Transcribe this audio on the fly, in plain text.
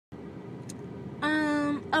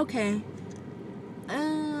Okay.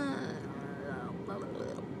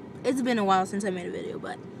 It's been a while since I made a video,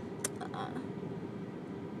 but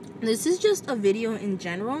this is just a video in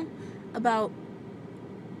general about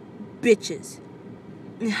bitches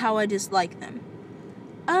and how I dislike them.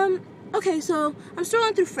 Okay, so I'm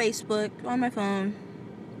scrolling through Facebook on my phone,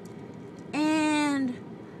 and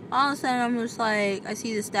all of a sudden I'm just like, I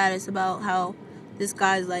see the status about how this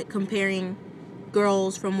guy's like comparing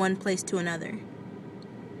girls from one place to another.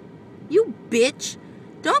 You bitch,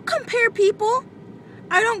 don't compare people.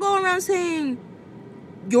 I don't go around saying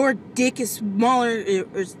your dick is smaller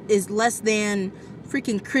or is less than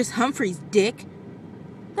freaking Chris Humphrey's dick.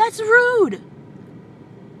 That's rude.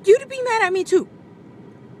 You'd be mad at me too.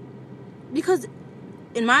 Because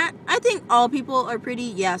I think all people are pretty.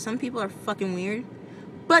 Yeah, some people are fucking weird.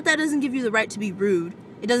 But that doesn't give you the right to be rude.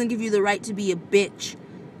 It doesn't give you the right to be a bitch.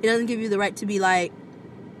 It doesn't give you the right to be like,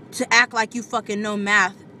 to act like you fucking know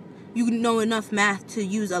math. You know enough math to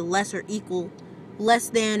use a less or equal, less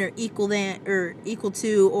than or equal than or equal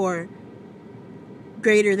to or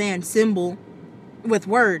greater than symbol with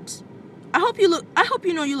words. I hope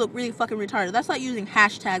you know you look really fucking retarded. That's like using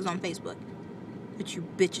hashtags on Facebook. But you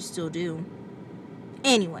bitches still do.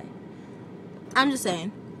 Anyway, I'm just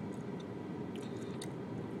saying.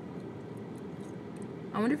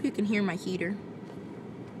 I wonder if you can hear my heater.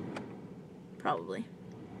 Probably.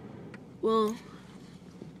 Well,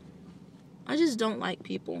 I just don't like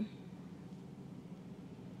people.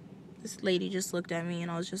 This lady just looked at me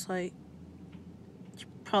and I was just like, she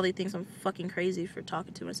probably thinks I'm fucking crazy for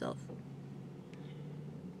talking to myself.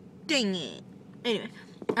 Dang it. Anyway,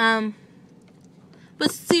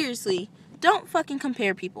 but seriously, don't fucking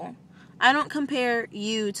compare people. I don't compare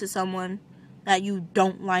you to someone that you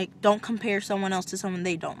don't like. Don't compare someone else to someone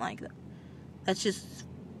they don't like. That's just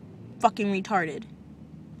fucking retarded.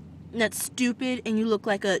 That's stupid, and you look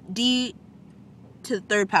like a D to the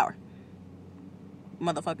third power.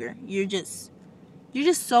 Motherfucker. You're just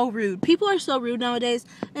so rude. People are so rude nowadays.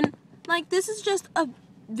 And, like, this is just a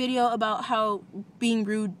video about how being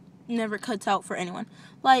rude never cuts out for anyone.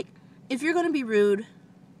 Like, if you're gonna be rude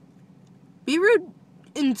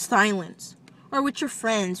in silence. Or with your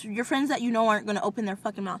friends that you know aren't gonna open their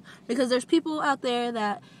fucking mouth. Because there's people out there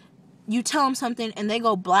that you tell them something and they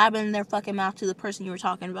go blabbing their fucking mouth to the person you were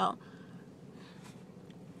talking about.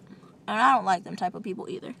 And I don't like them type of people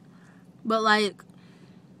either. But, like,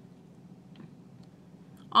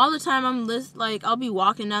 all the time I'll be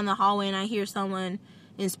walking down the hallway and I hear someone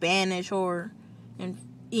in Spanish or in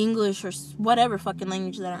English or whatever fucking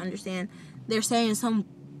language that I understand. They're saying some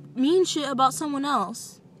mean shit about someone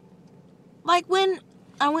else. Like when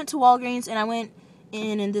I went to Walgreens and I went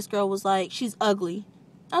in and this girl was like, she's ugly.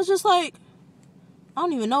 I was just like, I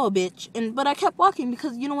don't even know a bitch. But I kept walking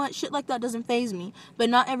because, you know what, shit like that doesn't faze me. But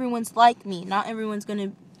not everyone's like me. Not everyone's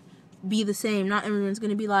gonna be the same. Not everyone's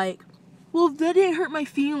gonna be like, well, that didn't hurt my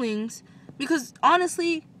feelings. Because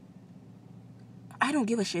honestly, I don't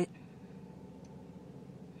give a shit.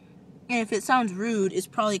 And if it sounds rude, it's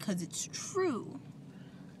probably because it's true.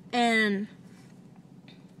 And,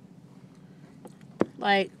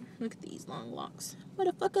 like, look at these long locks.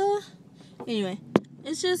 Motherfucker. Anyway,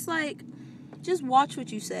 it's just like, just watch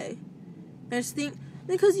what you say. Because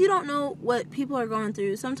you don't know what people are going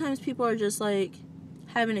through. Sometimes people are just, like,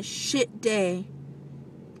 having a shit day.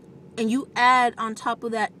 And you add on top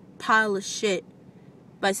of that pile of shit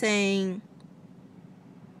by saying,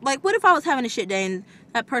 like, what if I was having a shit day and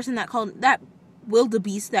that person that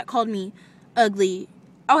wildebeest that called me ugly,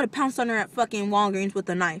 I would have pounced on her at fucking Walgreens with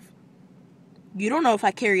a knife. You don't know if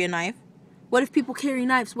I carry a knife. What if people carry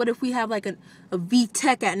knives? What if we have like a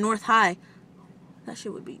VTech at North High? That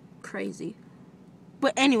shit would be crazy.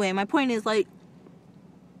 But anyway, my point is, like,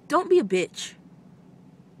 don't be a bitch.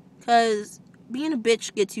 Because being a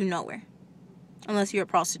bitch gets you nowhere. Unless you're a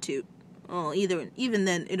prostitute. Well, even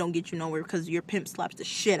then, it don't get you nowhere because your pimp slaps the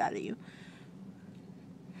shit out of you.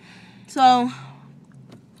 So,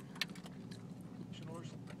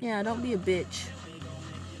 yeah, don't be a bitch.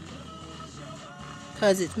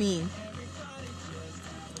 Because it's mean.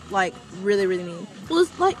 Like, really, really mean. Well,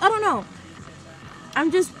 it's like, I don't know. I'm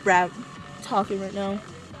just talking right now.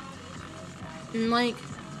 And, like,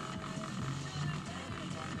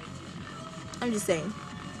 I'm just saying.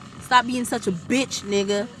 Stop being such a bitch,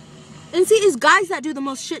 nigga. And see, it's guys that do the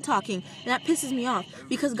most shit talking. And that pisses me off.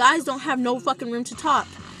 Because guys don't have no fucking room to talk.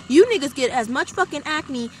 You niggas get as much fucking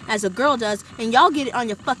acne as a girl does. And y'all get it on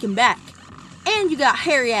your fucking back. And you got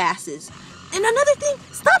hairy asses. And another thing,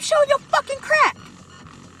 stop showing your fucking crack.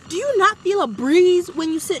 Do you not feel a breeze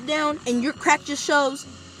when you sit down and your crack just shows?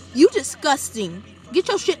 You disgusting. Get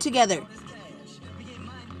your shit together.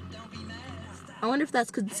 I wonder if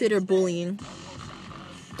that's considered bullying.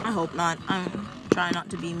 I hope not. I'm trying not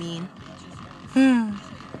to be mean.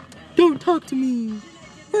 Don't talk to me.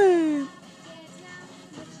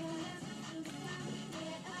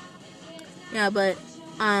 Yeah, but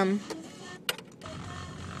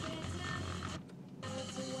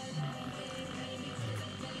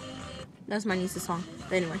that's my niece's song.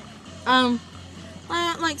 But anyway,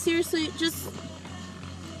 like seriously, just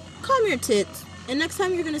calm your tits. And next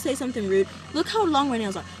time you're gonna say something rude, look how long my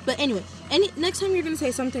nails are. But anyway, next time you're gonna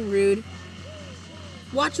say something rude,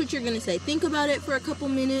 watch what you're gonna say. Think about it for a couple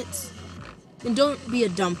minutes, and don't be a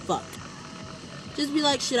dumb fuck. Just be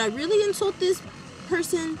like, should I really insult this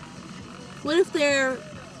person? What if they're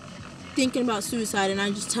thinking about suicide and I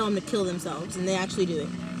just tell them to kill themselves and they actually do it?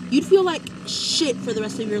 You'd feel like shit for the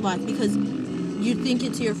rest of your life because you think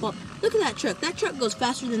it's your fault. Look at that truck. That truck goes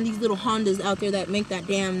faster than these little Hondas out there that make that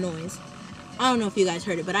damn noise. I don't know if you guys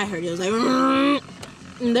heard it, but I heard it. It was like,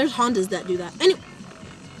 and there's Hondas that do that.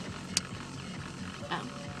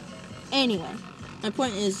 Anyway, my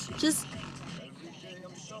point is just,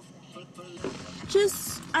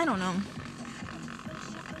 I don't know.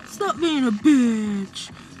 Stop being a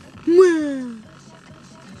bitch.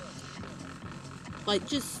 Like,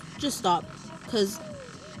 just stop. Because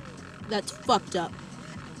that's fucked up.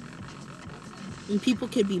 And people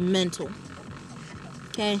could be mental.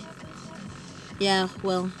 Okay? Yeah,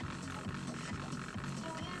 well,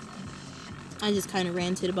 I just kind of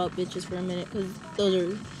ranted about bitches for a minute.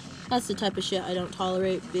 Because that's the type of shit I don't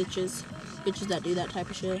tolerate. Bitches that do that type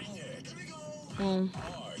of shit.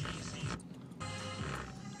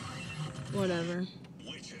 Whatever.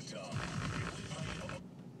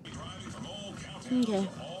 Okay.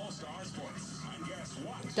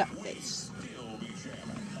 Duck face.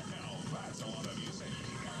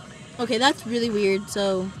 Okay, that's really weird,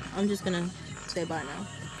 so I'm just gonna say bye now.